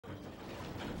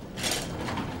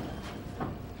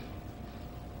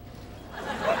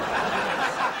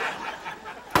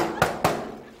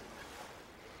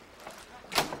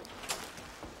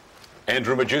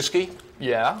Andrew Majewski?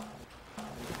 Yeah.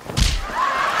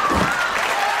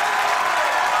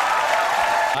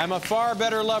 I'm a far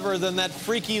better lover than that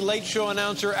freaky late show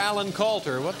announcer Alan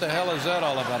Kalter. What the hell is that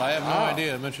all about? I have no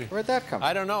idea, Mitchie. Where'd that come from?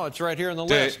 I don't know. It's right here in the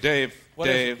list. Dave.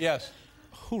 Yes.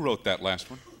 Who wrote that last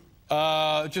one?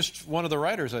 Just one of the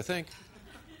writers, I think.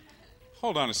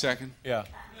 Hold on a second. Yeah.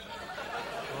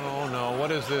 Oh, no.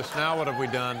 What is this? Now what have we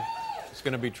done? It's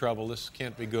going to be trouble. This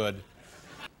can't be good.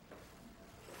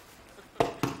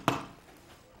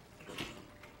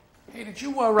 Hey, did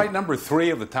you write number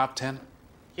 3 of the top 10?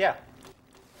 Yeah.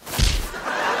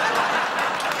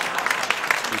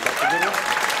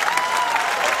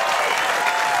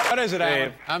 What is it, Alan?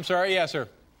 Dave. I'm sorry. Yes, sir.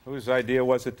 Whose idea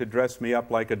was it to dress me up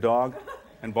like a dog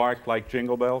and bark like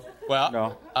Jingle Bells? Well,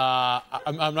 no.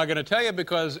 I'm not going to tell you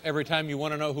because every time you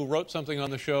want to know who wrote something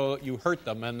on the show, you hurt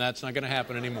them, and that's not going to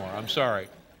happen anymore. I'm sorry.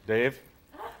 Dave,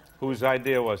 whose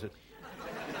idea was it?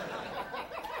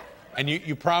 And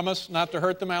you promise not to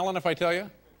hurt them, Alan, if I tell you?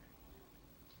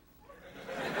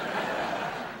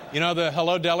 You know the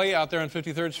Hello Deli out there on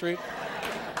 53rd Street?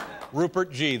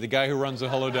 Rupert G., the guy who runs the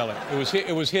Hello Deli.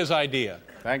 It was his idea.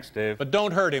 Thanks, Dave. But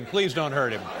don't hurt him. Please don't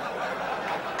hurt him.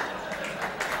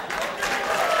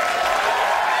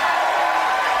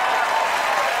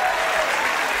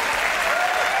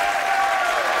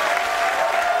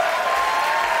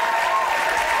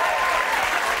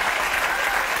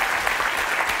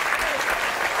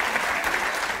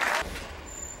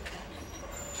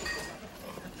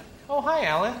 Oh, hi,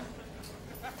 Alan.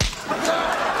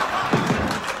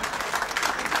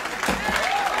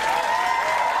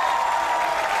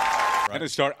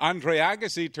 Tennis star Andre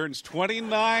Agassi turns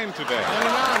 29 today. 29,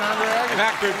 Andre Agassi. And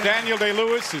actor Daniel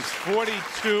Day-Lewis is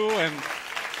 42,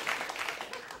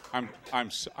 and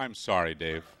I'm sorry,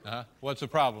 Dave. What's the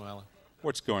problem, Alan?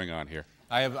 What's going on here?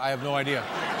 I have no idea.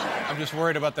 I'm just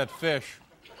worried about that fish.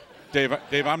 Dave,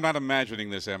 I'm not imagining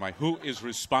this, am I? Who is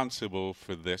responsible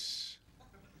for this?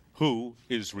 Who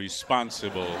is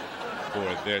responsible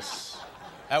for this?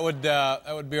 That would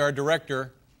be our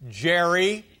director,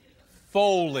 Jerry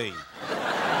Foley.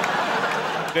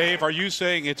 Dave, are you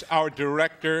saying it's our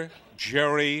director,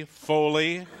 Jerry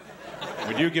Foley?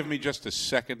 Would you give me just a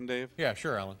second, Dave? Yeah,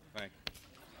 sure, Alan. Thank you.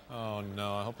 Oh,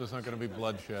 no. I hope there's not going to be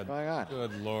bloodshed. What's going on?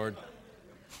 Good Lord.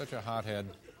 Such a hothead.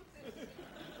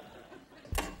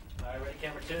 All right, ready,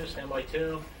 camera 2, stand by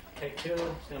 2, take 2,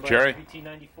 stand by Jerry.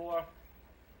 PT94.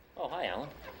 Oh, hi, Alan.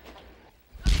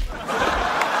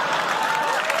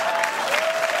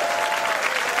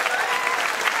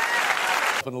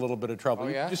 In a little bit of trouble. Oh,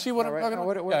 yeah? You see what All I'm right. talking Now,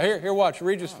 about? what- Yeah, here, watch.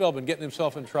 Regis Philbin getting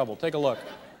himself in trouble. Take a look.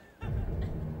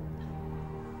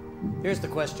 Here's the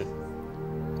question.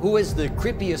 Who is the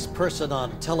creepiest person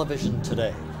on television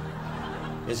today?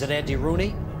 Is it Andy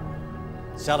Rooney?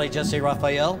 Sally Jesse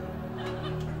Raphael?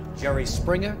 Jerry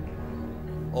Springer?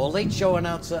 Or late show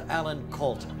announcer Alan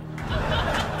Kalter?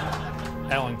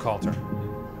 Alan Kalter.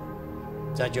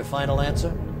 Is that your final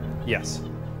answer? Yes.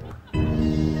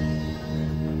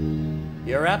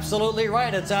 You're absolutely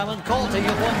right. It's Alan Kalter.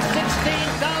 You've won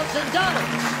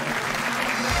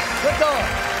 $16,000. Good going.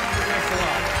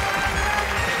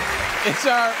 It's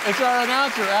our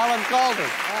announcer, Alan Kalter.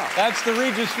 Oh. That's the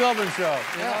Regis Philbin show.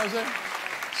 You know what I'm saying?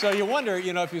 So you wonder,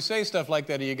 if you say stuff like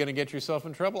that, are you going to get yourself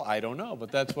in trouble? I don't know, but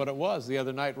that's what it was the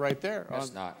other night right there.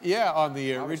 It's not. Yeah, on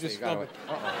the Obviously, Regis you gotta-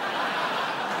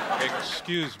 Philbin.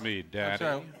 Excuse me, Daddy.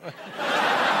 Sorry.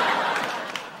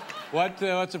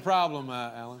 What's the problem,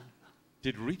 Alan?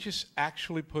 Did Regis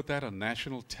actually put that on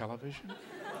national television?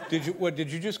 Did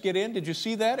you just get in? Did you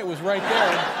see that? It was right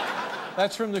there.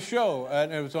 That's from the show,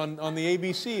 and it was on the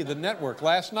ABC, the network,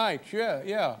 last night.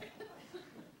 Yeah.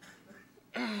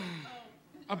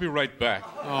 I'll be right back.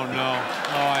 Oh, no.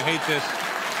 Oh, I hate this.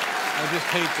 I just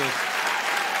hate this.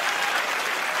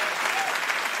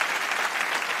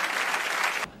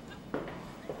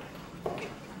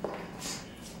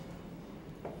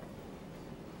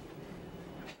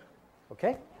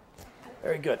 Okay.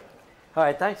 Very good. All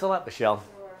right, thanks a lot, Michelle.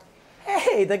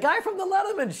 Hey, the guy from the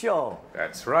Letterman show.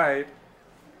 That's right.